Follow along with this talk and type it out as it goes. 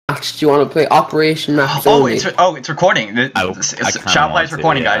Match. Do you want to play Operation Max Oh, only? it's recording. Shadowplay's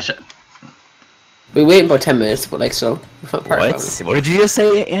recording, guys. We wait about 10 minutes, but like so. What did you just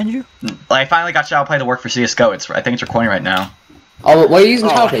say, Andrew? I finally got Shadowplay to work for CS:GO. I think it's recording right now. Oh, why are you using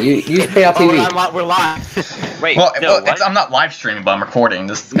Shadowplay? You use Play TV. We're live. Wait, Well, Dill, I'm not live streaming, but I'm recording.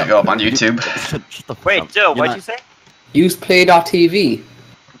 This is gonna go up on YouTube. Shut the fuck Wait, up. Dill, You're what'd not- you say? Use Play.tv.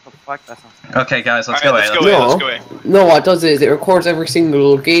 What the fuck? That sounds... Okay, guys, let's Alright, go. let's go away, let's go away. No, what it does is it records every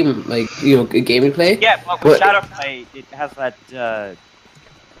single game, like, you know, game you play. Yeah, but with Shadowplay, it has that, the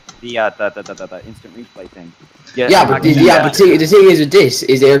instant replay thing. Yeah, but the thing is with this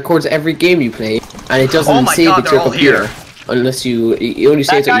is it records every game you play, and it doesn't Oh my save God, it to your they're all computer here. unless you only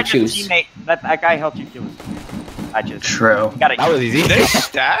saves what you choose. That guy helped you do it. I just True. gotta. That was easy. They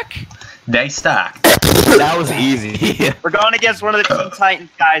stack? They stack. That was easy. We're going against one of the Teen Titans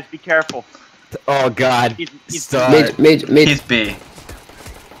guys. Be careful. Oh god. He's Start. Mid. He's B.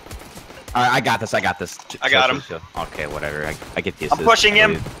 Alright, I got this. I got him. Okay, whatever. I get the I'm assist. pushing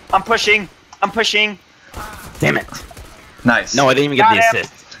him. I'm pushing. Damn it. Nice. No, I didn't even get the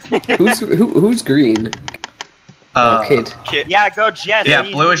Got assist. Who's green? Kid. Kid. Yeah, go Jess. Yeah,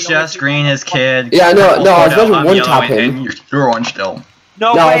 He's blue is the Jess, only- green is Kid. Yeah, no, I was about to I'm one-tap yellow, him. and you're orange still.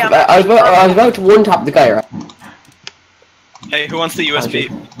 No No, way. I was about to one-tap the guy, right? Hey, who wants the USB?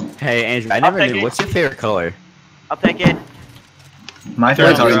 Hey, Andrew, I never take knew. it. What's your favorite color? I'll take it. My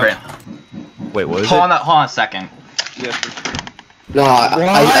favorite's always Third green. Wait, what is Hold it? on a second. No,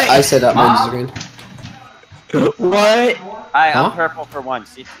 I said that mine's green. What? I'm Huh? purple for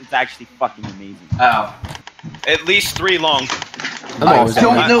once. It's actually fucking amazing. Oh. At least 3 long. I'm always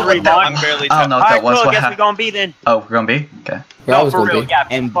don't green. know what that I'm barely I don't know what Alright, that was. cool. What Guess we're happened? gonna be then. Oh, we're gonna be? Okay. We're No, always for gonna real. be. Yeah.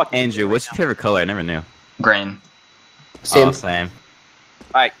 And fucking Andrew, what's your favorite color? I never knew. Green. Same. Oh, same.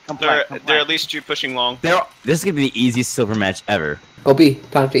 Alright, come play. They're at least 2 pushing long. This is gonna be the easiest silver match ever. Go B.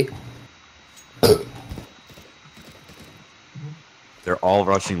 Plant B. They're all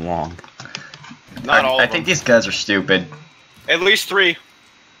rushing long. Not all I of think them. these guys are stupid. At least 3.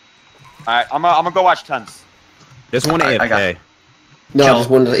 Alright, I'm gonna go watch tons. There's one I got- AFK. No, Kill. there's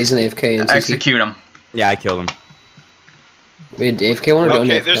one that isn't AFK and CC. Execute him. Yeah, I killed him. Wait, the AFK one or the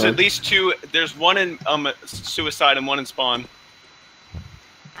Okay, un-AFK there's one? at least 2. There's one in suicide and one in spawn.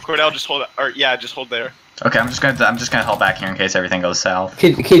 Cordell, just hold. Or yeah, just hold there. Okay, I'm just gonna hold back here in case everything goes south.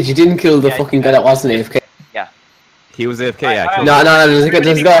 Kid, you didn't kill the Yeah, fucking guy that wasn't AFK. He was AFK, Alright, yeah. I alright. killed No, him.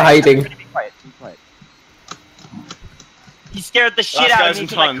 there's a guy hiding. Be quiet. He scared the shit Last out guy's of me in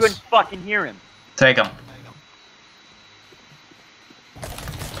because I tons. couldn't fucking hear him. Take him.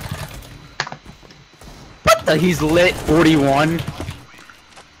 What the? He's lit 41.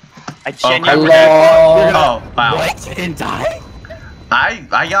 I genuinely. Hello. Oh, wow. What? He didn't die?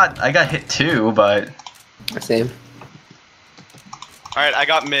 I got hit too, but Same. All right, I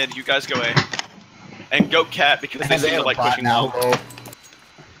got mid. You guys go A. And go cat because they seem to like pushing long.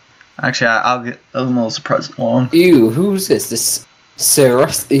 actually I'll get a little surprised long. Ew, who's this? This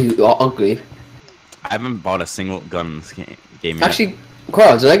Cirrus? Ew, ugly. I haven't bought a single gun in this game yet. Actually,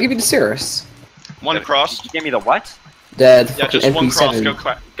 Carl, did I give you the Cirrus? One cross. You gave me the what? The Yeah, fucking just one cross. MP7.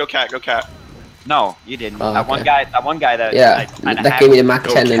 Go cat. Go cat. No, you didn't. Oh, That one okay. guy. That one guy that. Yeah, I kinda that had. gave me the Mac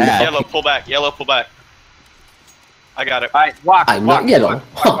Go 10 and the cat. Yellow, fucking... pull back. Yellow, pull back. I got it. Alright, walk. I'm walk, not yellow.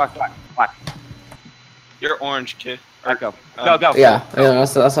 Walk. You're orange, kid. Alright, go. Um, Go. Yeah,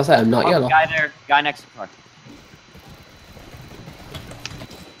 that's what I said, I'm not yellow. Guy there. Guy next to the car.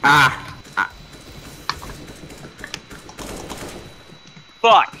 Ah!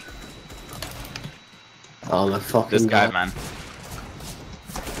 Fuck. Oh my fucking This guy, god. man.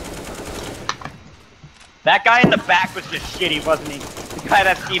 That guy in the back was just shitty, wasn't he? The guy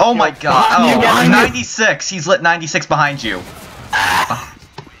that Steve Oh my killed. god. You Oh, got him. 96. He's lit 96 behind you.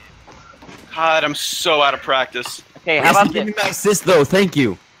 God, I'm so out of practice. Okay, how about Give me this? my assist, though. Thank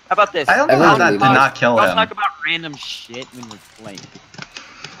you. How about this? I don't know how that did not kill Let's him. talk about random shit when we're playing.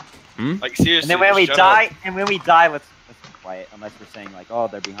 Like seriously. And then when we shut die, up. let's be quiet. Unless we're saying like, oh,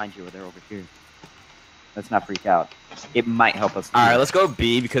 they're behind you or they're over here. Let's not freak out. It might help us. Alright, let's go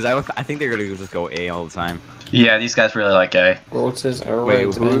B because I think they're gonna just go A all the time. Yeah, these guys really like A. Roses are Wait,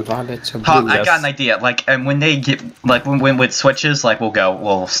 red who- and violets are Huh, blue. I got an idea. Like, and when they get like when with switches, like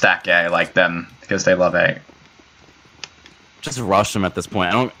we'll stack A like them because they love A. Just rush them at this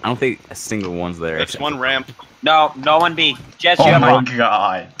point. I don't think a single one's there. It's one ramp. No one B. Jess, you Oh have my one.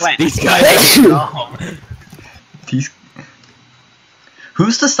 god. Plant. These guys. These.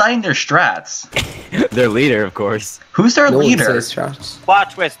 Who's deciding their strats? Their leader, of course. Who's their No one leader? says shots.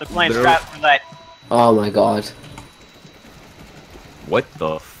 Plot twist. They're playing They're- strat roulette. Oh my god. What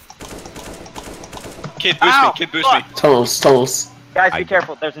the? Kid, boost Ow, me. Kid, boost me. fuck. Tunnels. Guys, be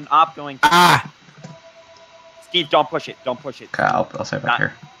careful. There's an op going. Ah! Steve, don't push it. Don't push it. Okay, I'll stay back Not-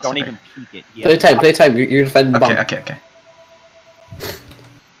 here. Don't Stay even peek it. He Play has- time, play time. You're defending the bomb. Okay.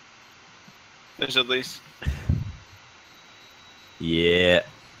 There's at least. Yeah.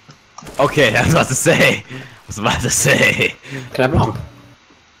 Okay, I was about to say. Can I have a bomb?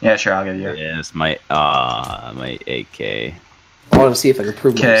 Yeah, sure, I'll give you. Yeah, it's my AK. I want to see if I can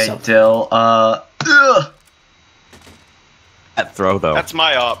prove Okay, myself. Dill. Ugh. That throw though. That's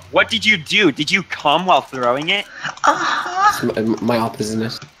my op. What did you do? Did you come while throwing it? It's my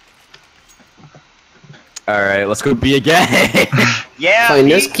oppositeness. All right, let's go B again. Yeah.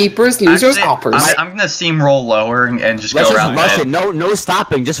 Finders, me- keepers, losers, Actually, hoppers. I'm gonna steamroll lower and just Let's go just around rush mid. it. No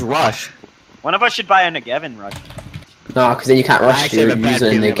stopping. Just rush. One of us should buy a Negevin rush. No, because then you can't I rush. actually You're have a bad using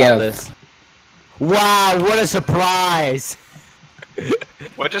feeling the about give. this. Wow, what a surprise!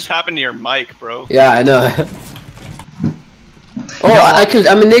 What just happened to your mic, bro? Yeah, I know. Oh,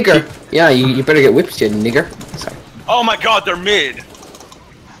 I'm a nigger. Yeah, you better get whipped, you nigger. Sorry. Oh my god, they're mid.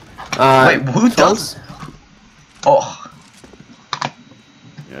 Wait, who does? Oh.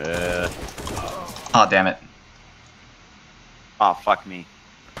 Oh, damn it. Oh, fuck me.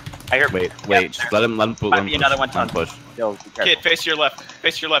 I hear. Wait, Yeah, just let him Might push. be another one Let him push. Yo, be careful. Kid, face your left.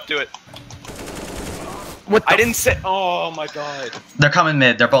 Face your left. Do it. What I didn't say. Oh my god. They're coming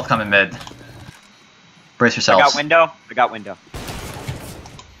mid. They're both coming mid. Brace I yourselves. got window. I got window.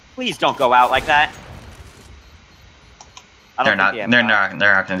 Please don't go out like that. I They're don't not. think they They're have not.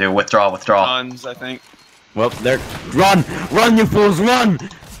 They're not gonna do withdraw. Guns, I think. Well, they're run, you fools, run!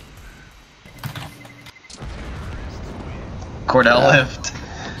 Cordell lift.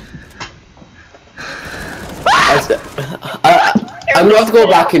 I'm gonna have to go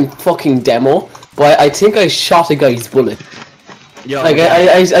back and fucking demo, but I think I shot a guy's bullet. Yo, Like,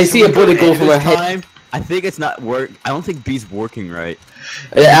 I see a bullet go from my this head. time, I think it's not work. I don't think B's working right.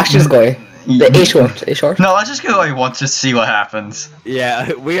 Ash's guy. The A short. A short. No, let's just go like once, just see what happens.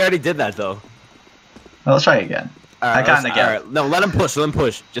 Yeah, we already did that though. Well, let's try it again. I kinda get it. Alright, no, let him push. Let him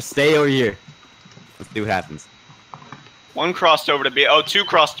push. Just stay over here. Let's see what happens. One crossed over to B. Oh, two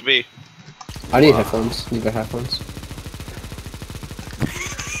crossed to B. I need headphones. Need better headphones.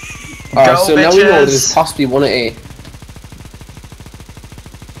 Alright, Go, so now we know bitches. there's possibly one at A.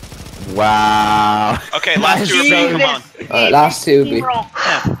 Wow. Okay, last two are B. Come on. Last two B.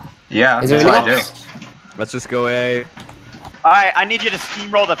 Yeah, Is there that's what I anything do. else? Let's just go A. Alright, I need you to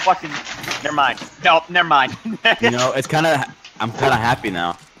steamroll the fucking. Never mind. No, never mind. You know, it's kind of. I'm kind of happy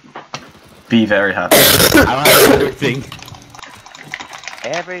now. Be very happy. I don't have everything.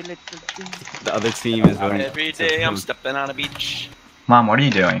 Every little thing. The other team is going. Every day I'm stepping on a beach. Mom, what are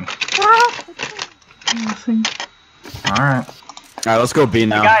you doing? Alright. Alright, let's go B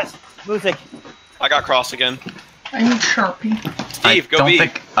now. Guys, music. I got cross again. I need Sharpie. Steve, go B.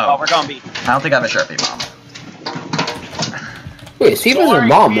 Oh, we're going B. I don't think I have a Sharpie, Mom. Wait, Steve has a Sorry,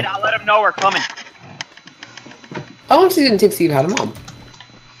 mom. kid, I'll let him know we're coming. How long didn't think Steve had a mom?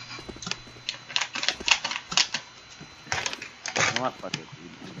 You know what? Fuck it,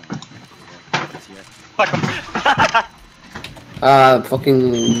 dude. Let's hear it. Fuck him.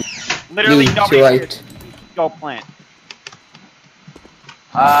 Fucking. Literally Me, nobody to here. right. Go plant.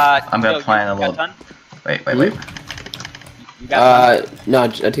 I'm gonna Yo, plant a you little- got done? Wait. You got done? No, I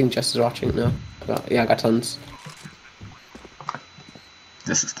think Jess is watching. No. Yeah, I got tons.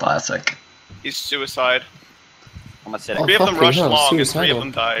 This is classic. He's suicide. I'm gonna sit Oh, Three of them fucking rushed hell, long and three of suicidal.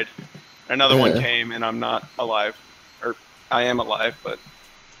 them died. Another one Yeah. came and I'm not alive. Or, I am alive, but...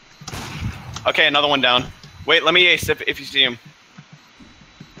 Okay, another one down. Wait, let me ace if you see him.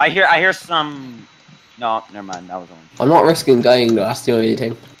 I hear some. No, never mind. That was only. I'm not risking dying though, that's the only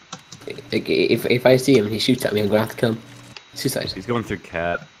thing. Like, if I see him and he shoots at me, I'm gonna have to kill him. Suicide. He's going through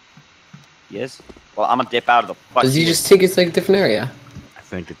cat. He is. Well, I'm gonna dip out of the. Fuck Does he here. just think it's like a different area? I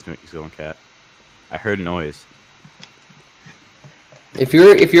think he's going cat. I heard noise. If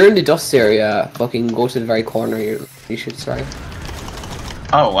you're in the dust area, fucking go to the very corner. You should survive.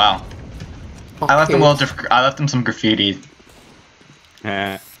 Oh wow. I left them Okay. I left them some graffiti.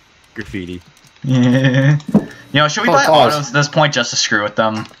 Graffiti. Yeah. You know, should we Oh, buy God. autos at this point just to screw with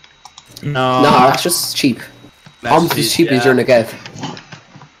them? No. No, that's just cheap. Almost as cheap as your Negev.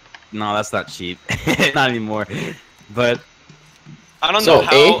 No, that's not cheap. Not anymore. But I don't So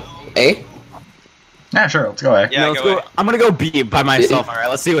know how... A. Yeah, sure, let's go away. Yeah, no, let's go go. ahead. I'm gonna go B by myself. All right,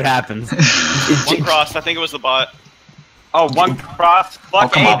 let's see what happens. One cross, I think it was the bot. Oh, one cross.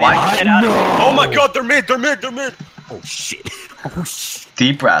 Fuck come A, on, then. why? Get out of here. Oh my god, they're mid! Oh shit. Oh shit.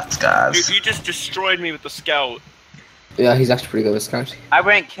 Deep breaths, Dude, guys. you just destroyed me with the scout. Yeah, he's actually pretty good with Scout. I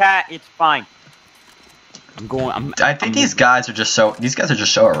went cat. It's fine. I think these guys are just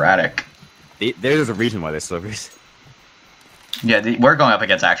so erratic. There's a reason why they're silvers. Yeah, we're going up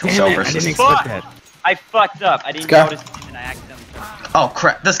against actual silvers. I didn't expect Fuck! that. I fucked up. I didn't Go. notice it, and I accidentally. Oh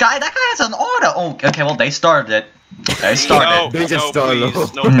crap! That guy has an auto. Oh, okay. Well, they started it. They started. They just started.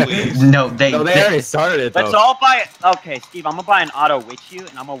 please, no, it. please. No, they. No, they already started it though. Let's all buy. Okay, Steve, I'm gonna buy an auto with you,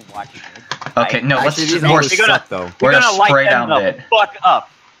 and I'm gonna watch it. Okay, no. Actually, these We're always We're gonna- suck though. We're We're gonna gonna spray light down them the it. fuck up.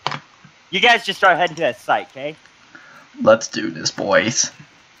 You guys just start heading to that site, okay? Let's do this, boys.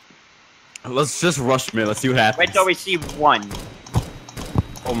 Let's just rush mid. Let's see what happens. Wait till we see one.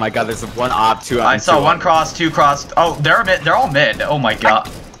 Oh my god, there's one op, two op. I and saw two one op. cross, two cross. Oh, they're mid. They're all mid. Oh my god.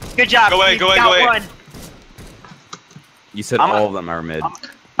 Good job. Go away, Steve. go You away, got go away. one. You said I'm a- all of them are mid.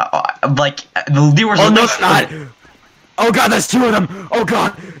 Like the viewers. Oh are no, it's not! Oh god, there's two of them! Oh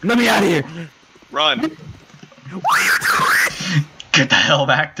god, let me out of here! Run. Get the hell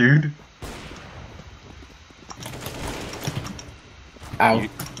back, dude. Ow.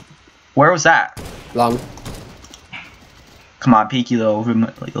 Where was that? Long. Come on, peeky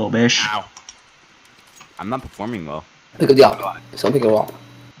little bish. Ow. I'm not performing well. Pick up the op. Someone pick up the op.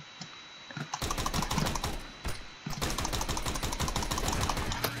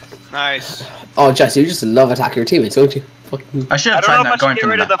 Nice. Oh, Jess, you just love attacking your teammates, don't you? Fucking. I should I have don't know tried if I that going should get from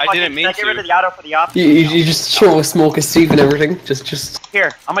rid of the the. I fucking. didn't mean Should I get rid to. of the auto for the op? You just throw a smoke at Steve and everything. Just.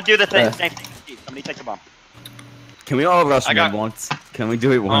 Here, I'm gonna do the thing. Yeah. Same thing. Steve, somebody take the bomb. Can we all rush I mid got- once? Can we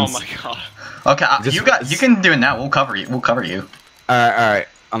do it Oh once? my god. Okay, Just- you can do it now. We'll cover you. We'll cover you. Alright.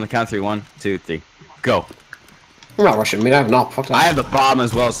 On the count of 3, 1, 2, 3. Go. I'm not rushing. I mean, I have an op. Fuck that. I have the bomb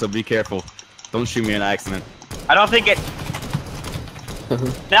as well, so be careful. Don't shoot me in accident. I don't think it.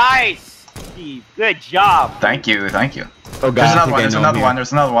 Nice, Steve. Good job. Thank you. Thank you. Oh god, There's I another think one. I There's know another him one.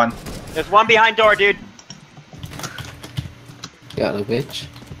 There's another one. There's one behind door, dude. Yeah, no bitch.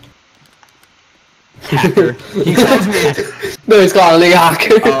 Hacker. He calls me. No, he's got a league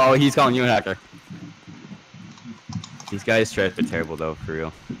hacker. Oh, he's calling you a hacker. These guys try to be terrible though, for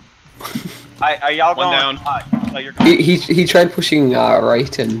real. Are y'all One going? down. So you're going. He tried pushing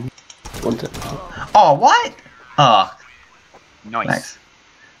right and wanted. Oh, what? Oh, Nice. thanks.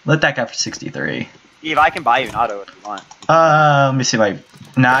 Let that guy for 63. Steve, I can buy you an auto if you want. Let me see my.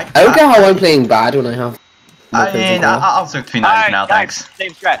 Nah, I don't get how I'm playing bad when I have. I weapons mean, as well. I'll stick to P90 Alright, for now. guys, Thanks.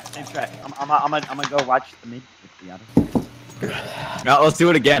 Same strat. Same strat. I'm gonna go watch the mid with the auto. Now let's do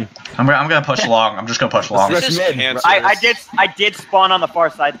it again. I'm gonna push long. I'm just gonna push long. Rush This is mid. cancerous. I did spawn on the far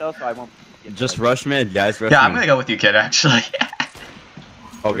side though, so I won't. get Just touched. rush mid, guys. Rush Yeah, I'm mid. gonna go with you, kid. Actually.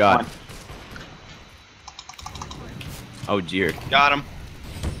 Oh god. Oh dear. Got him.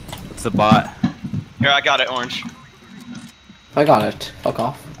 What's the bot? Here, I got it, Orange. I got it. Fuck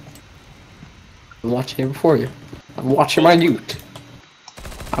off. I'm watching it before you. I'm watching my youth.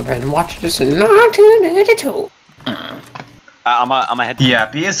 I've been watching this in 1982. I'm gonna head. Yeah,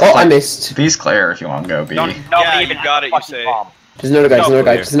 B is. Oh, I clear. missed. B's clear if you want to go B. Nobody Yeah, even you got has a it, you fucking say. bomb. There's another guy. There's Go another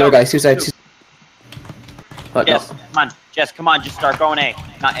guy. clear. There's another guy. Suicide. What? Jess, No. come on. Jess, come on. Just start going A.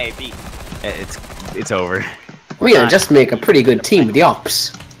 Not A, B. It's over. We're gonna just make a pretty good team with the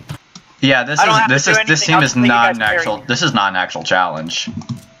ops. Yeah, this I don't have to is do this anything, team I'll is just let you not guys an actual. carry. This is not an actual challenge.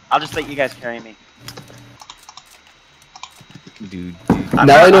 I'll just let you guys carry me. Dude.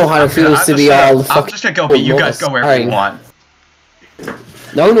 Now I know how it feels to be all I'm fucking. just gonna go B. You guys go wherever you Alright. want.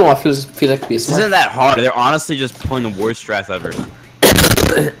 Now I know what it feels like to be a This smart. isn't that hard. They're honestly just pulling the worst strats ever.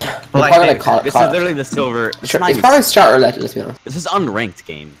 They're probably Like, gonna call it. This is literally the silver. It's Sure, not it's even- probably starter let. Let's be honest. This is unranked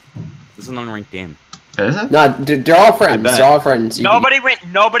game. This is an unranked game. is it? No, they're all friends. bet. They're all friends. You- Nobody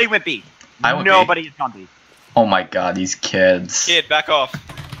went B. I would be. Nobody is on B. Oh my god, these kids. Kid, back off.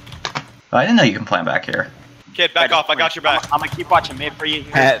 I didn't know you can plan back here. Kid, back off. I got your back. I'm gonna keep watching mid for you.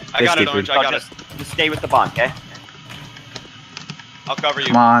 Here. I got it, Biscuit, Orange. dude. I got it. Just stay with the bomb, okay? I'll cover you.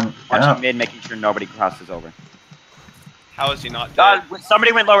 Come on. Watching Yeah. mid, making sure nobody crosses over. How is he not dead?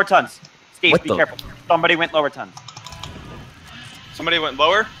 Somebody went lower tons. Steve, What be the- careful. Somebody went lower tons. Somebody went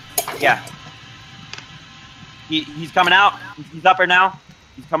lower? Yeah. He's coming out. He's upper now.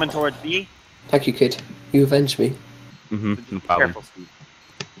 He's coming towards B. Thank you, kid. You avenged me. Mm-hmm. No problem. Careful, Steve.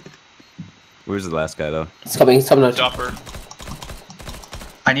 Where's the last guy though? It's coming. It's coming out. Dupper.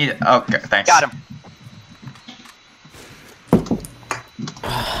 I need it. Okay, thanks. Got him.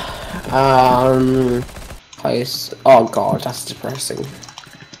 Oh god, that's depressing.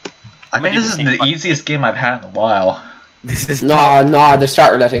 I think this is the easiest game I've had in a while. This is No, the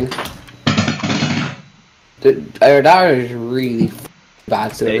starter letting. That is really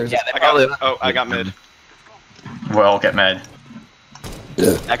bad servers. Yeah, I got mid. We'll get mid.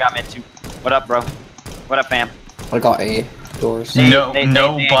 I got mid too. What up, bro? What up, fam? I got A. Doors. Nobody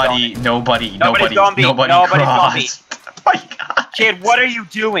gonna be. crossed. Oh my god. Kid, what are you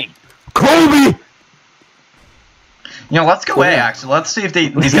doing? Kobe! You know, let's go A, actually. Let's see if these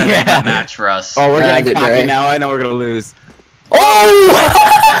guys make Yeah. that match for us. Oh, we're Yeah, getting I did, cocky right? now. I know we're gonna lose.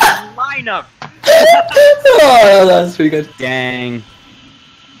 Oh! Lineup. Oh, that's pretty good. Dang.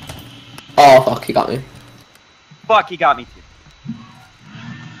 Oh, fuck, he got me. Fuck, he got me too.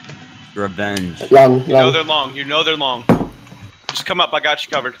 Revenge. Long, You know long. they're long. You know they're long. Just come up. I got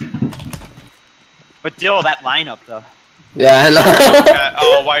you covered. But still, that lineup though. Yeah, I know. Cat.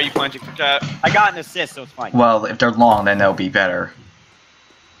 Oh, why are you planting for Cat? I got an assist, so it's fine. Well, if they're long, then they'll be better.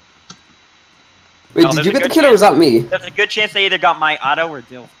 Wait, No, did there's you a get the good kill or was that me? There's a good chance they either got my auto or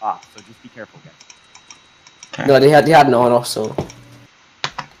Dill's off, so just be careful, guys. Okay. No, they had no one off, so.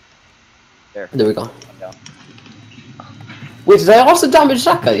 There. There we go. I'm down. Wait, did I also damage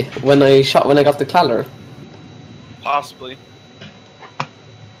that guy when I got the collar? Possibly.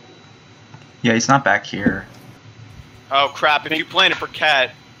 Yeah, he's not back here. Oh crap! If you planted for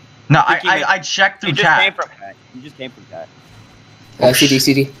Cat, No, think he meant- I checked He through just came chat. from that. He just came from that.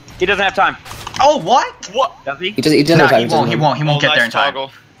 CD. He doesn't have time. Oh, what? what? Does he? He doesn't No, have time. he won't. He won't. He won't Oh, get there in nice time.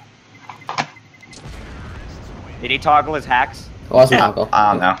 toggle. Did he toggle his hacks? It wasn't a toggle.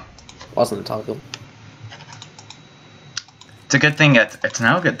 I don't know. Wasn't a toggle. It's a good thing. It's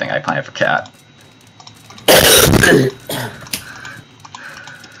now a good thing I planted for cat.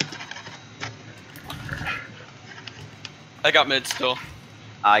 I got mid still.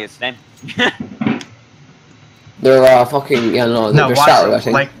 Yes, name. They're fucking they're watch started, I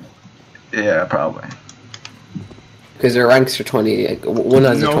think. like. Yeah, probably. Because their ranks are 20. Like, one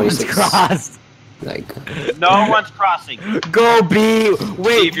has a No one's 26. crossed. Like, No one's crossing. Go B.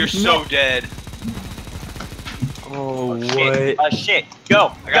 Wait, Steve, you're so dead. Oh, what? Shit. Shit.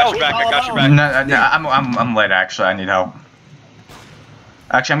 Go. I got Go. your back. I got your No, back. I'm late. Actually, I need help.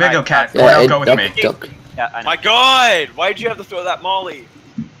 Actually, I'm gonna go Alright, cat. yeah, Cordell, it- go with duck, me. duck. Yeah, I know. My God! Why'd you have to throw that molly?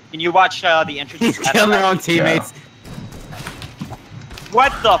 Can you watch the entrance? He's killing their own teammates.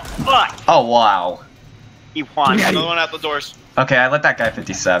 What the fuck? Oh wow. He won. Yeah, Another one at the doors. Okay, I let that guy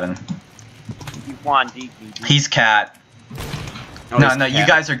 57. He won. DQ. He's cat. Oh, No, he's no, you cat.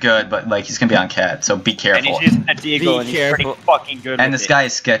 guys are good, but like he's gonna be on cat, so be And careful. he's just a Diego, and he's careful. pretty fucking good. And with this it. guy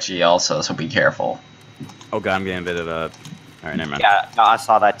is sketchy also, so be careful. Oh god, I'm getting a bit of a. Alright, never mind. Yeah, no, I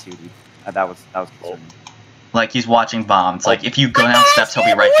saw that too, dude. That was concerning. Like he's watching bombs. Like if you go down steps, he'll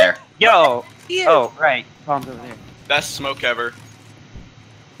be right there. Yo. Oh, right. Bombs over there. Best smoke ever.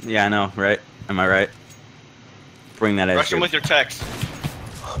 Yeah, I know, right? Am I right? Bring that Rush edge. him with your text.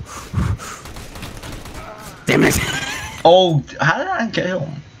 Damn it! Oh, how did I kill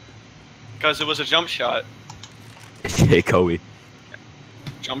him? Because it was a jump shot. Hey, Kobe.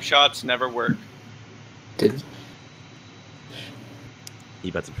 Jump shots never work. Did He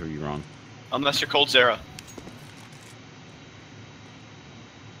about to prove you wrong. Unless you're Cold Zera.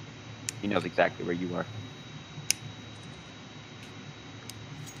 He knows exactly where you are.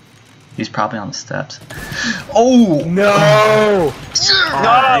 He's probably on the steps. Oh No! No!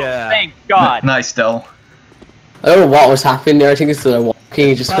 yeah. Thank God. Nice though. I don't know what was happening there. I think it's the walking.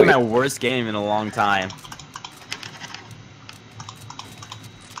 He just Probably my quit. worst game in a long time.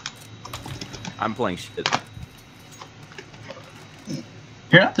 I'm playing shit.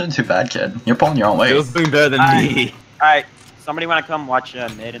 You're not doing too bad, kid. You're pulling your own weight. Feels doing better than me. Alright. Somebody want to come watch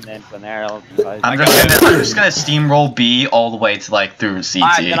mid and then from there I'll decide. I'm just gonna steamroll B all the way to like through CT.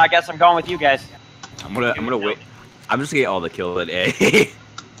 Alright, then I guess I'm going with you guys. I'm gonna wait. I'm just gonna get all the kill at A.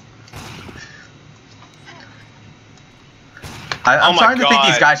 I'm Oh my starting to think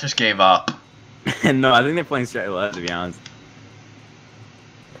these God. guys just gave up. No, I think they're playing straight left, to be honest.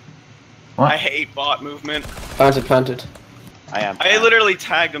 What? I hate bot movement. Planted. I am. I literally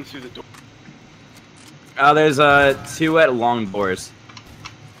tagged him through the door. There's two at long doors.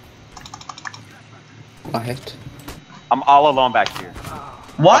 I hit. I'm all alone back here.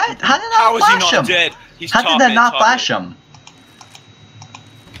 What? How did How I is he flash not him? dead? He's How top did that mid, not top flash mid. him?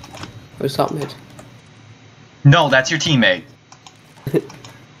 Where's top mid? No, that's your teammate.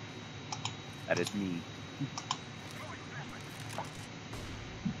 That is me.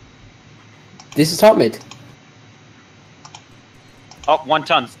 This is top mid. Oh, 1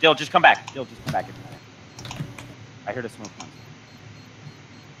 ton. Still, just come back. Still, just come back. I heard a smoke.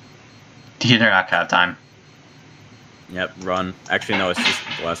 You're not gonna have time. Yep, run. Actually, no, it's just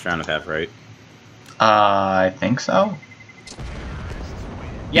the last round of half, right? I think so.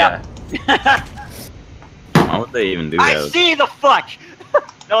 Yeah. Why would they even do I that? see the fuck!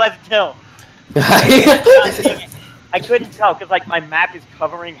 No, that's a kill. I couldn't tell because like my map is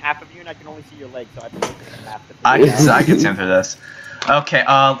covering half of you and I can only see your legs, so I have to look at the map. I can sim for this. Okay,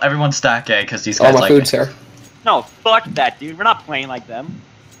 everyone stack A because these Oh, guys my like. food's here. No, fuck that, dude. We're not playing like them.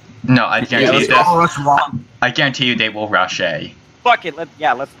 No, I guarantee you let's this. wrong. I guarantee you they will rush A. Fuck it. Let's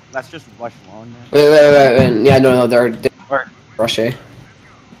just rush long then. Wait. Yeah, no, they're Or rush A.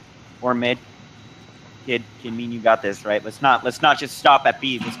 or mid. Kid, me and you got this, right? Let's not just stop at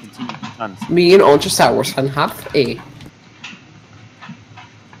B. Let's continue to tons. Me and Ultra Sours can have A.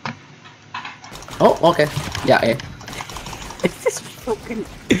 Oh, okay. Yeah, A.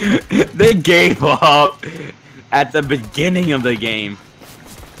 They gave up at the beginning of the game.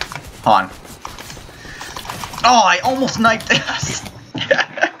 On. Oh, I almost sniped this.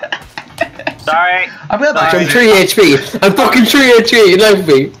 Sorry. I'm gonna I'm buy 3 HP. I'm fucking 3 HP. You love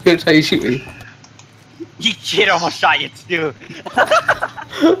me. That's how you shoot me. You kid almost shot you too.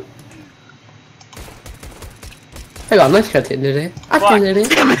 I got a nice cut in today. I Fuck. did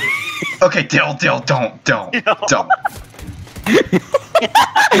it. Okay, Dill, don't.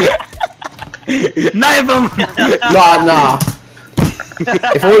 Knife him! Nah.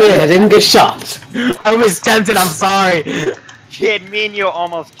 If only I didn't get shot. I was tempted, I'm sorry. Kid, me and you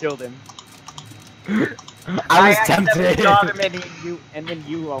almost killed him. I was accidentally tempted. shot him and then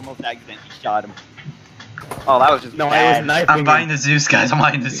you almost accidentally shot him. Oh, that was just No, I bad. was knifing I'm buying him. the Zeus, guys. I'm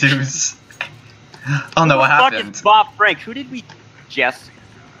buying the Zeus. Oh no, what Fucking happened? Bob Frank. Who did we? Jess.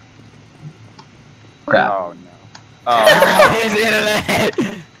 Crap. Oh no. Oh. His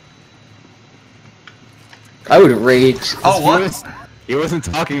internet. I would rage. Oh, what? He wasn't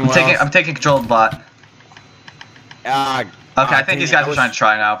talking well. I'm taking control of the bot. Ah, Okay, I think these guys are trying to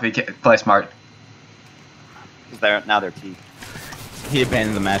try now. If we play smart. Now they're T. He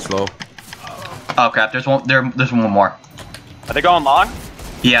abandoned the match low. Oh crap! There's one more. Are they going long?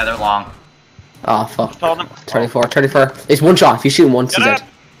 Yeah, they're long. Oh, fuck. Told them. 24. It's one shot. If you shoot him once, he's Get dead. up.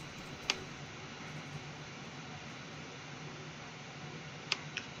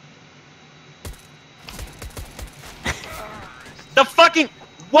 The fucking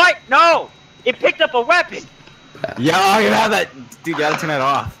what? No! It picked up a weapon. Yeah, you have that. Dude, you gotta turn that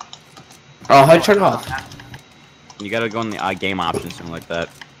off. Oh, how'd you turn it off? You gotta go in the game options, something like that.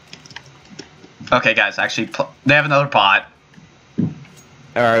 Okay, guys. Actually, they have another bot.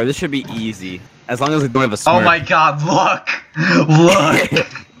 Alright, this should be easy. As long as we don't have a smurf. Oh my God! Look! Look!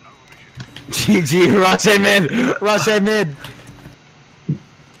 GG, rush A mid! Rush A mid!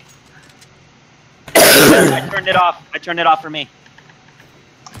 I turned it off. I turned it off for me.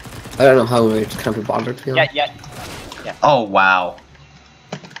 I don't know how we just can't be bothered, to be honest. Yeah. Oh wow!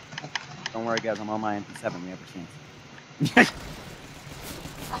 Don't worry, guys. I'm on my MP7. We have a chance.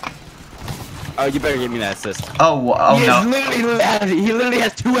 Oh, you better give me that assist. Oh He literally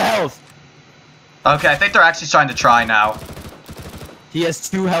has 2 health! Okay, I think they're actually trying to try now. He has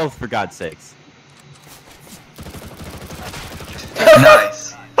 2 health, for God's sakes.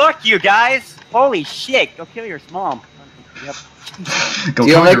 Nice. Fuck you guys! Holy shit! Go kill your mom. Yep. Go Do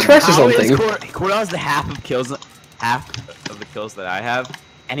you have kill like your- Tress or How is something? Cordell has the half of the kills that I have,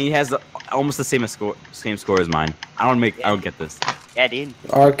 and he has almost the same score as mine. I don't get this. Yeah, dude.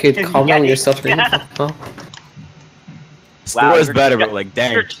 Arcade, calm down, you're stuttering. Huh? Score is you're better, ju- but like,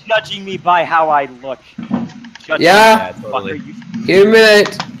 dang. You're judging me by how I look. Judging Yeah. me, totally. fucker, you- Give me a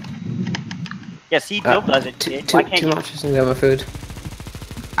minute. Yeah, see, Bill does it. Too Why can't you? much. Just get my food.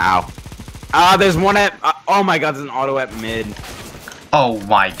 Ow. There's one at. Oh my God, there's an auto at mid. Oh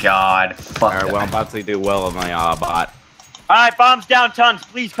my God! Fuck. Alright, well, I'm about to do well on my bot. Alright, bombs down, tons.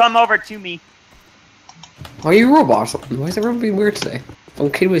 Please come over to me. Why are you a robot or something? Why is the robot being weird today?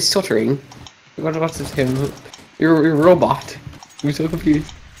 Some kid was stuttering. What's him? You're a robot. I'm so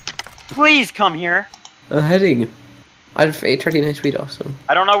confused. Please come here. I'm heading. I have 839 HP though, so.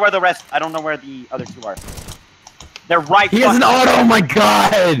 I don't know where the other two are. They're right. He has an fucking- auto, oh my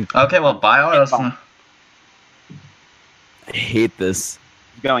God! Okay, well, bye. Bomb. I hate this.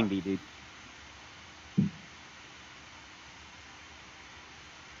 Going B, dude.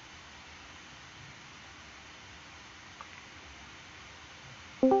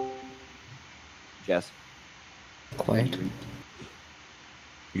 Jess. Quiet.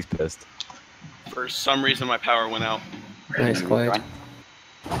 He's pissed. For some reason, my power went out. Nice, quiet.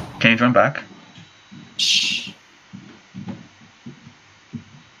 Can you join back? Shh.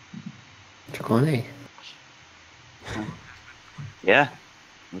 Check on A. Yeah.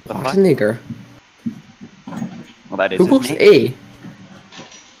 What the What fuck? a nigger. Well, that is Who his books name. A?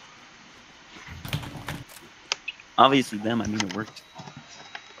 Obviously them. I mean, it worked.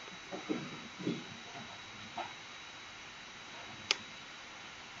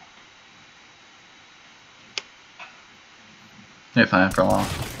 You're fine for a while.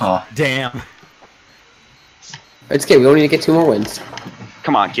 Oh. Damn. It's okay, we only need to get 2 more wins.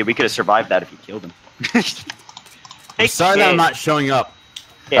 Come on, kid. We could have survived that if you killed him. I'm sorry that I'm not showing up.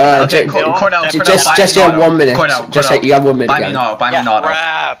 Okay, Cordell, Cordell, just you have 1 minute. You have 1 minute. Buy me an auto. Buy me an auto.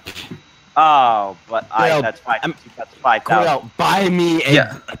 Crap. Oh, but Cordell, that's fine. That's 5,000. Cordell, buy me a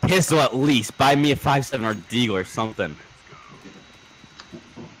Yeah. pistol at least. Buy me a 5.7 or Deagle or something.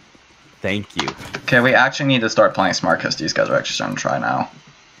 Thank you. Okay, we actually need to start playing smart because these guys are actually starting to try now.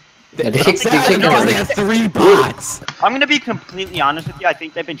 Yeah, they kicked They have 3 bots. I'm gonna be completely honest with you. I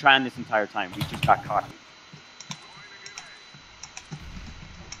think they've been trying this entire time. We just got cocky.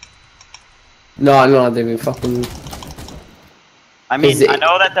 No, they've been fucking. I mean, Is it- I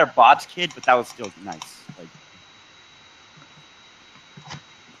know that they're bots, kid, but that was still nice. Like,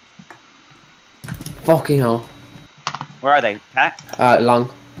 Fucking hell. where are they? Cat?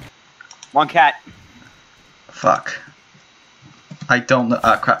 Long. One cat. Fuck. I don't know.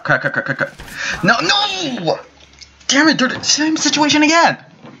 Crap. No! Damn it, they're the same situation again!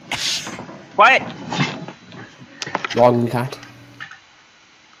 Quiet. Long cat.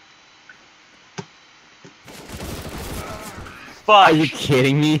 Fuck. Are you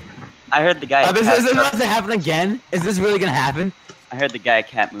kidding me? I heard the guy. Is this about to happen again? Is this really gonna happen? I heard the guy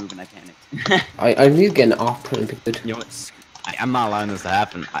cat move and I panicked. I need to get an off pretty good. You know what? I'm not allowing this to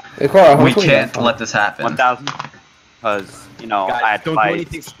happen. Hey, Cora, how We much money can't you got? let this happen. 1,000. Because, you know, Guys, I had to don't buy. do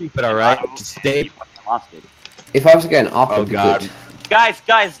anything stupid, alright? Just stay. I lost it. If I was to get an off, Oh it'd be god. good. Guys,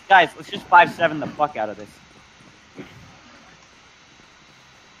 let's just 5-7 the fuck out of this.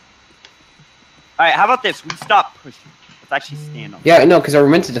 Alright, how about this? We stop pushing. Let's actually stand up. Yeah, no, because I were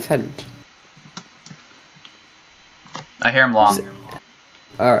meant to defend. I hear him long.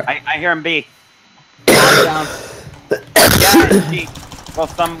 Alright. I hear him B. Down. Yeah, B. Well,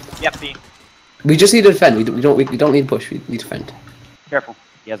 yep, B. We just need to defend. We don't need to push. We need to defend. Careful.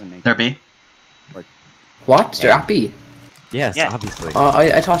 He hasn't made. They're B? What? They're at B. Yes, Yeah. obviously.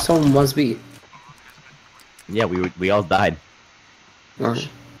 I thought someone was B. Yeah, we all died. Alright.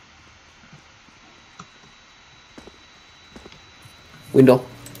 Window.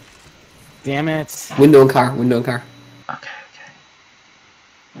 Damn it. Window and car. Window and car. Okay.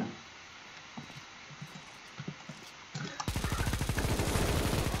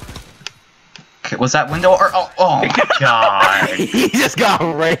 Okay, was that window or oh my god. He just got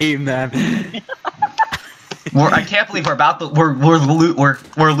raped, man. I can't believe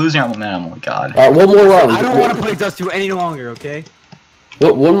we're losing our momentum. Oh my god. Alright, one more round. I don't want to play Dust 2 any longer, okay?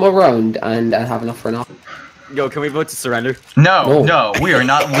 One more round, and I'll have enough for an off. Yo, can we vote to surrender? No, we are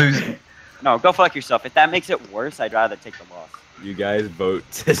not losing. No, go fuck yourself. If that makes it worse, I'd rather take the loss. You guys vote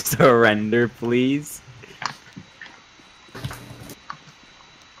to surrender, please.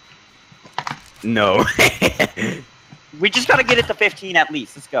 No. We just gotta get it to 15 at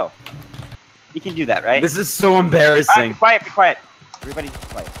least. Let's go. You can do that, right? This is so Alright, embarrassing. be quiet, be quiet. Everybody be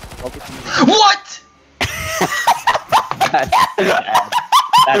quiet. Focus on the What? That's bad.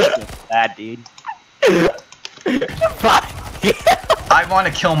 That's just bad, dude. Fuck. I want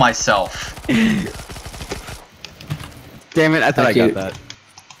to kill myself. Damn it, I thought Thank I you. got that.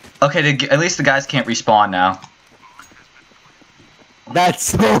 Okay, at least the guys can't respawn now. That's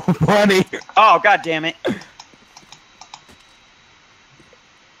so funny. Oh, god damn it.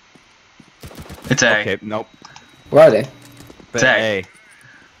 It's A. Okay, nope. Where are they? But Say.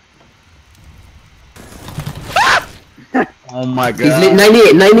 hey. Oh my He's god.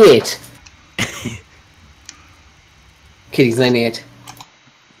 98. Kid, he's 98.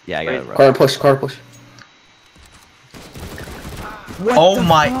 Yeah, I got it right. Corner push. What Oh the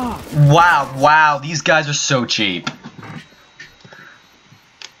my! fuck? Wow! These guys are so cheap.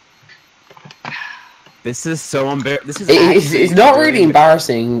 This is so embarrassing. This is. It's not really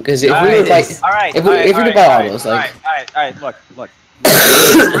embarrassing because if we were like, Alright, if we did battles, like, alright, look.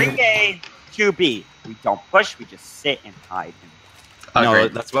 Bring A to B. We don't push, we just sit and hide. No,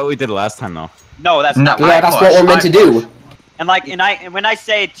 Agreed. that's what we did last time, though. No, that's No. not. yeah, that's what we're meant to do. And like, and when I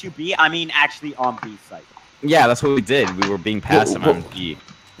say to B, I mean actually on B site. Yeah, that's what we did. We were being passive on B.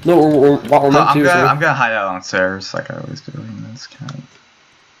 No, what we're meant to I'm do gonna is hide out on stairs like I always do in this kind.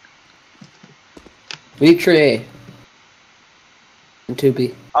 we need 3A and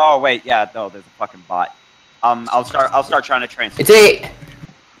 2B. Oh wait, yeah, no, there's a fucking bot. I'll start trying to transfer. It's A.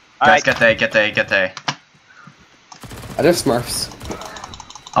 Guys, Alright, get they. Are there Smurfs?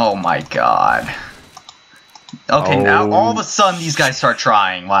 Oh my god. Okay, now all of a sudden these guys start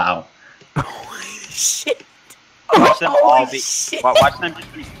trying. Wow. Shit. watch them all be. shit. Watch them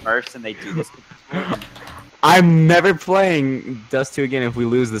just be Smurfs and they do this. I'm never playing Dust 2 again if we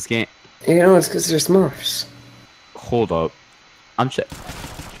lose this game. You know, it's because they're Smurfs. Hold up. I'm shit.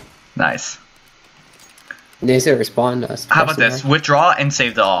 Nice. They say respond to us. How about this? Withdraw and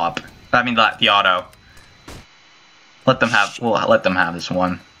save the op. I mean, the auto. Let them have. We'll let them have this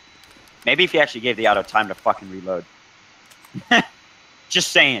one. Maybe if you actually gave the auto time to fucking reload.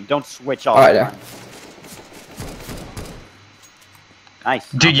 Just saying, don't switch all Alright, the yeah. time.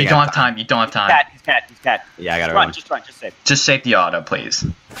 Nice. Dude, you think I don't have have time. You don't have time. He's cat. Yeah, I gotta Run, run. just run, just save. Just save the auto, please.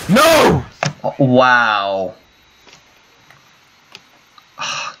 No! Oh, wow.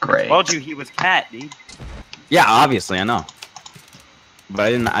 Oh, great. Told you he was cat, dude. Yeah, obviously, I know. But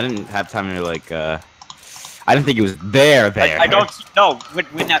I didn't have time to like. I didn't think he was there. I don't see, no.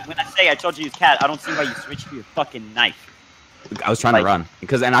 When I say I told you he was cat, I don't see why you switched to your fucking knife. I was trying to run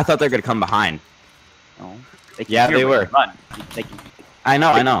and I thought they were gonna come behind. No. They can Yeah, hear they when were. you Run. They can. I know.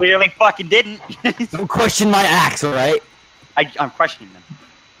 I know. Clearly, fucking didn't. Don't question my axe, all right? I'm questioning them.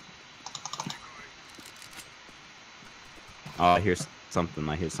 Oh, I hear something.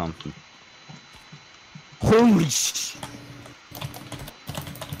 I hear something. Holy sh!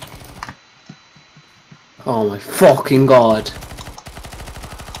 Oh my fucking god.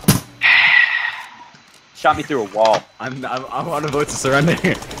 Shot me through a wall. I'm on a vote to surrender.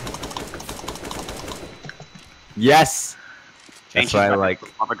 Yes. That's why I like.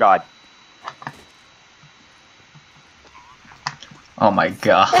 Oh my god. Oh my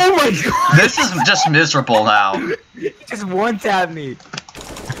god. Oh my god! This is just miserable now. Just one tap me.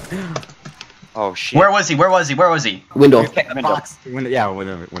 Oh shit. Where was he? Where was he? Where was he? Window. Window. Box. Window. Yeah,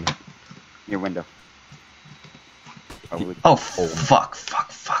 window. Your window. Oh, fuck.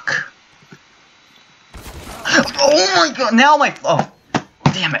 Oh my god, now my. Oh,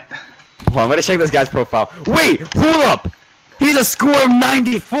 damn it. Hold on, I'm gonna check this guy's profile. Wait, hold up! He's a score of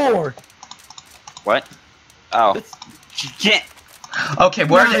 94! What? Oh. Shit. Okay,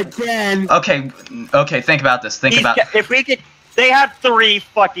 where Not did. again! Okay, think about this. Think about. If we could, they have 3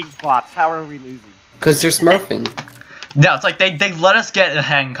 fucking bots. How are we losing? Because they're smurfing. No, it's like they let us get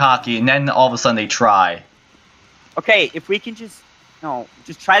ahead and cocky, and then all of a sudden they try. Okay, if we can just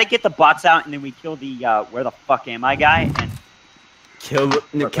try to get the bots out, and then we kill the where the fuck am I guy, and Kill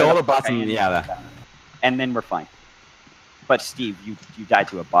the bots and and then we're fine. But Steve, you died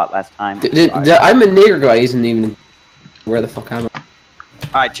to a bot last time. I'm a nigger guy, isn't even. Where the fuck am I?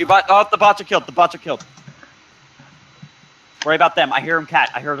 Alright, 2 bots. Oh, the bots are killed. The bots are killed. Worry about them. I hear him cat.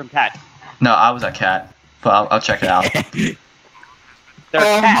 No, I was a cat, but I'll check it out. They're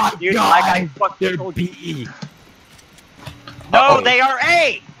Oh cats, my dude. God, Like I fucking they're told you. BE. No, Uh-oh. they are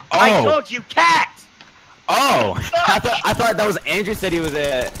A. I Oh. told you, cat. Oh! I thought that was Andrew said he was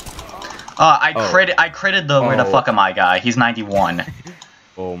a... I Oh. critted the where the Oh. fuck am I guy. He's 91.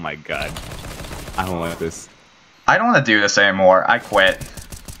 Oh my god. I don't like this. I don't want to do this anymore. I quit.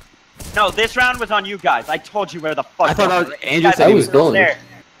 No, this round was on you guys. I told you where the fuck. I thought you that were. was Andrew You guys said he were was going. there.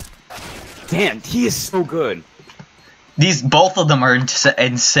 Damn, he is so good. Both of them are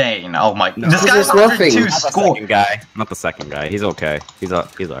insane. Oh my! No. This This guy's is nothing. 102 Not the score. second guy. Not the second guy. He's okay. He's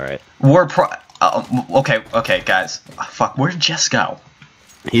alright. Okay, guys. Fuck, where'd Jess go?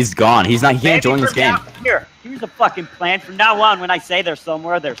 He's gone. He can't Maybe join this from game. Here's a fucking plan. From now on, when I say they're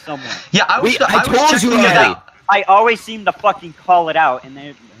somewhere, they're somewhere. Yeah, I was I told checking you it already. out. I always seem to fucking call it out, and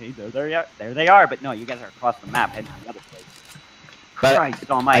then hey, there they are. But no, you guys are across the map heading to the other place. But Christ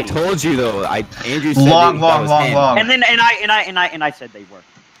I Almighty! told you though. Andrew said Long. that was him. And then I said they were.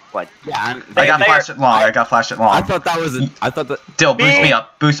 What? Yeah, I got They- flashed it long. I got flashed it long. I thought that was. I thought that. Dill, boost Me? me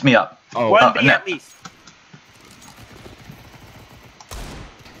up. Boost me up. Oh, One B no. at least.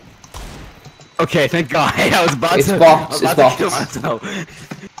 okay. Thank God. I was about It's to. box, I was it's about to kill box. myself.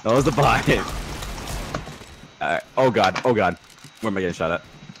 That was the bot. Alright. Oh God. Where am I getting shot at?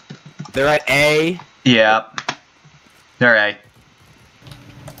 They're at A. Yeah. They're A.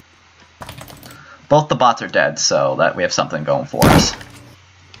 Both the bots are dead, so that we have something going for us.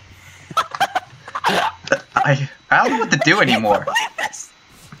 I don't know what to do anymore.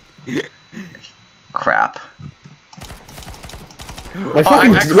 Crap. My Oh,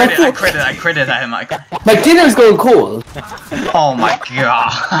 fucking I critted at him. my dinner's going cool. Oh my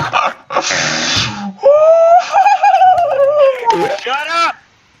god. Shut up!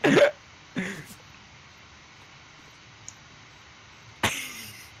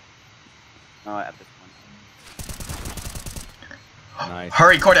 No, at this point. Nice.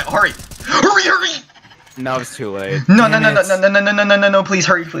 Hurry, Cordet, hurry! Hurry! No, it's too late. No, Damn it. please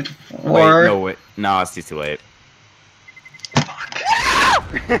hurry, please. Wait, no, wait. No, it's too late.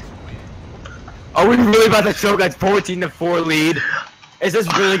 Are we really about to show guys 14-4 lead? Is this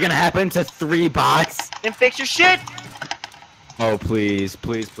really gonna happen to 3 bots? Then fix your shit. Oh, please,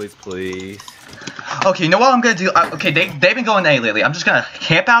 please, please, please. Okay, you know what I'm gonna do? Okay, they've been going A lately. I'm just gonna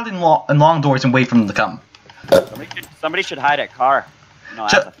camp out in long doors and wait for them to come. Somebody should hide at car. No,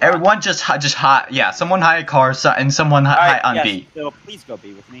 Everyone just hide. Yeah, someone hide car and someone hide on yes, B. So please go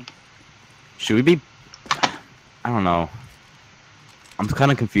B with me. Should we be? I don't know. I'm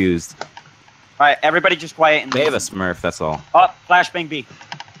kind of confused. All right, everybody, just quiet and They have a listen. Smurf. That's all. Oh, flashbang B.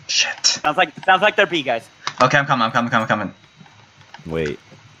 Shit. Sounds like they're B guys. Okay, I'm coming. Wait.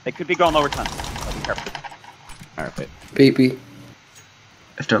 They could be going lower tunnel. So be careful. All right. Wait. BP.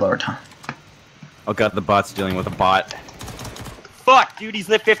 If they're lower time. Oh god, the bot's dealing with a bot. Fuck, dude, he's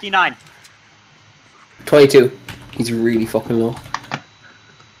lit 59. 22. He's really fucking low.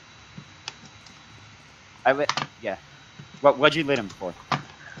 Yeah. What'd you lit him for?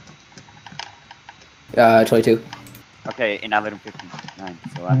 22. Okay, and I lit him 59.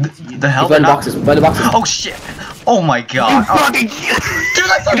 So I'm The hell? He's by the boxes. By the boxes. Oh shit! Oh my god! fucking Dude,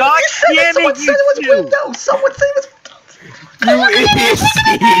 I thought God you said it! damn Someone it, said it was you two. window! Someone said it was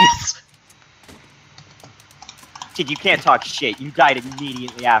You idiots! Kid, you can't talk shit. You died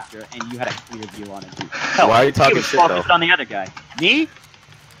immediately after, and you had a clear view on it, dude. Hell, Why are you he talking was shit, focused though? on the other guy. Me?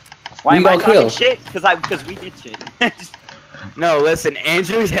 Why You am I got talking killed. shit? Because we did shit. No, listen.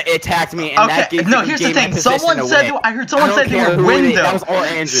 Andrew attacked me, and that Okay, gave no, me here's the my thing. position Someone said away. I heard someone I said don't they care were who it is, window. That was all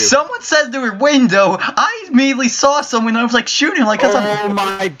Andrew. Someone said they were window. I immediately saw someone. I was like shooting, like Oh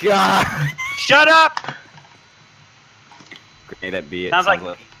my god! Shut up! Grenade at B. Sounds like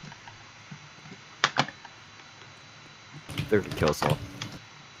they're gonna kill us all.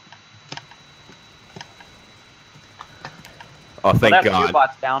 Oh, thank that's two God!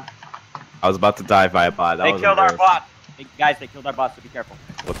 bots down. I was about to die by a bot. That They was killed our embarrassing. bot. Guys, they killed our bot, so be careful.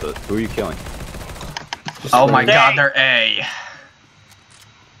 What the? Who are you killing? Oh my Dang. god, they're A.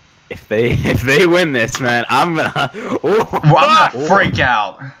 If they win this, man, I'm gonna. Well, I'm gonna freak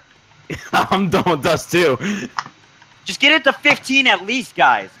out. I'm done with us too. Just get it to 15 at least,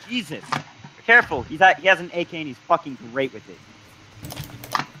 guys. Jesus. Careful. He has an AK and he's fucking great with it.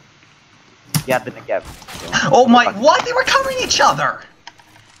 Yeah, the Negev. Oh my! What? They were covering each other.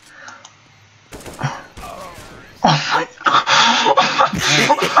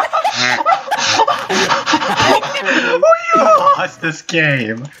 We lost this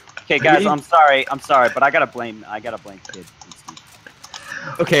game. Okay, guys, I'm sorry, but I gotta blame Kid.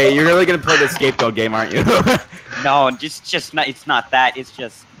 Okay, you're really gonna play the scapegoat game, aren't you? No, just not. It's not that. It's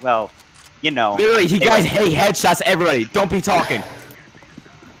just, well, you know. Literally, you guys hate headshots. Everybody, don't be talking.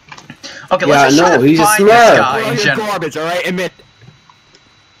 Okay, Yeah, let's just try no, to he's a find Smurf. this guy Throw in your general. garbage, all right? Admit.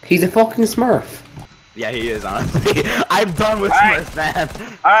 He's a fucking Smurf. Yeah, he is. Honestly, I'm done with All right. Smurfs,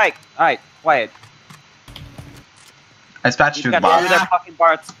 man. All right, quiet. I dispatched You've to the got all box. their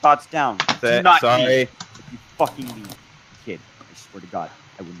fucking bots down. Do not Sorry. leave. If you fucking leave, Kid, I swear to God,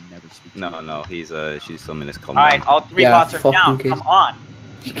 I will never speak to you. No, she's filming this call. All right, all three Yeah, bots are fucking down. Kid. Come on.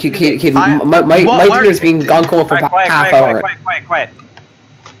 Kid, I- my what dinner's been gone cold for All right, about half quiet, hour. quiet.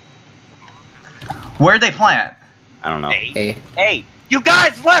 Where'd they plant? I don't know. Hey, Hey, you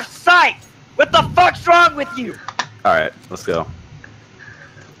guys left sight. What the fuck's wrong with you? All right, let's go.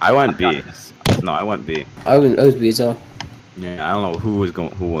 I went B. No, I went B. I was busy, so. Yeah, I don't know who was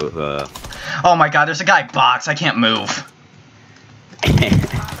going. Who was Oh my god, there's a guy box. I can't move.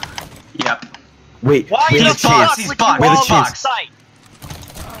 Yep. Wait, Why we the have a He's fuck box, chance. he's would box, you he's all box. lose sight?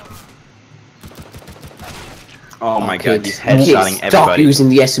 Oh my Kid, god, he's headshotting stop everybody. using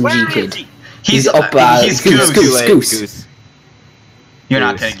the SMG, Where kid. is he? He's up, he's goose, goose. goose. You're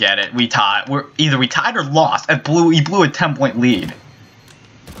not Goose. gonna get it. We tied. We tied or lost. He blew a 10-point lead.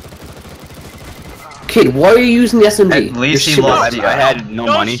 Kid, why are you using the SMG? At least You're he shit- lost. I had no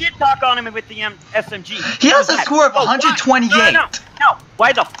Don't money. shit talk on him with the SMG. He has a What? score of Oh, why? 128. No.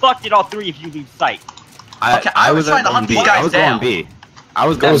 Why the fuck did all three of you leave sight? Okay, I was trying to hunt B. these guys I was down. going B. I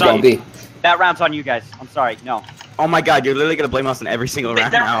was I going was B. gonna be. That round's on you guys. I'm sorry. No. Oh my god, you're literally gonna blame us in every single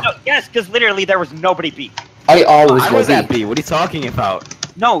round now. Yes, because literally there was nobody beat. I always I was go at B. B. What are you talking about?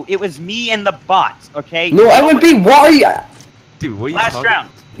 No, it was me and the bots. Okay. No, I went B. Why are you? Dude, what are you Last talking round.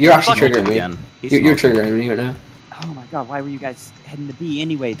 You're actually Fucking triggering me. again. He's You're smoking. triggering me right now. Oh my god, why were you guys heading to B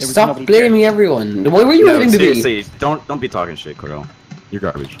anyway? There was Stop nobody blaming everyone. Why were you No, heading to B? seriously, don't be talking shit, Cordell. You're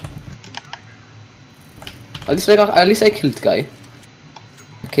garbage. At least I killed the guy.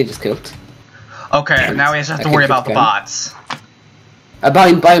 The kid just killed. Okay, now we just have I to worry can't about the keep bots.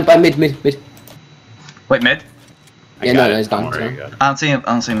 By mid. Wait, mid? Yeah, no, he's gone. Don't worry, so. I got it. I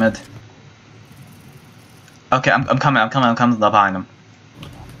don't see mid. Okay, I'm coming behind him.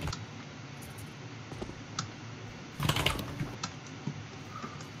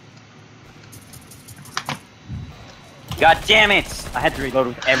 God damn it! I had to reload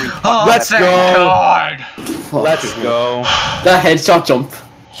with every. Oh, Let's thank go. God. Let's go. That headshot jump.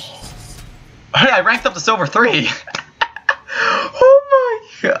 Hey, I ranked up to silver 3. Oh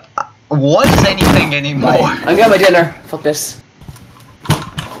my God. What is anything anymore? Right, I'm getting my dinner. Fuck this.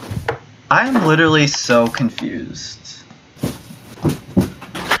 I am literally so confused.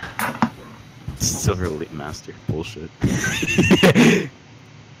 Silver Elite Master. Bullshit.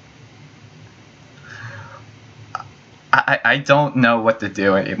 I don't know what to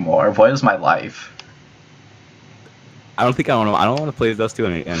do anymore. What is my life? I don't want to play Dust 2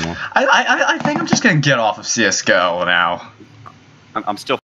 anymore. I think I'm just gonna get off of CSGO now. I'm still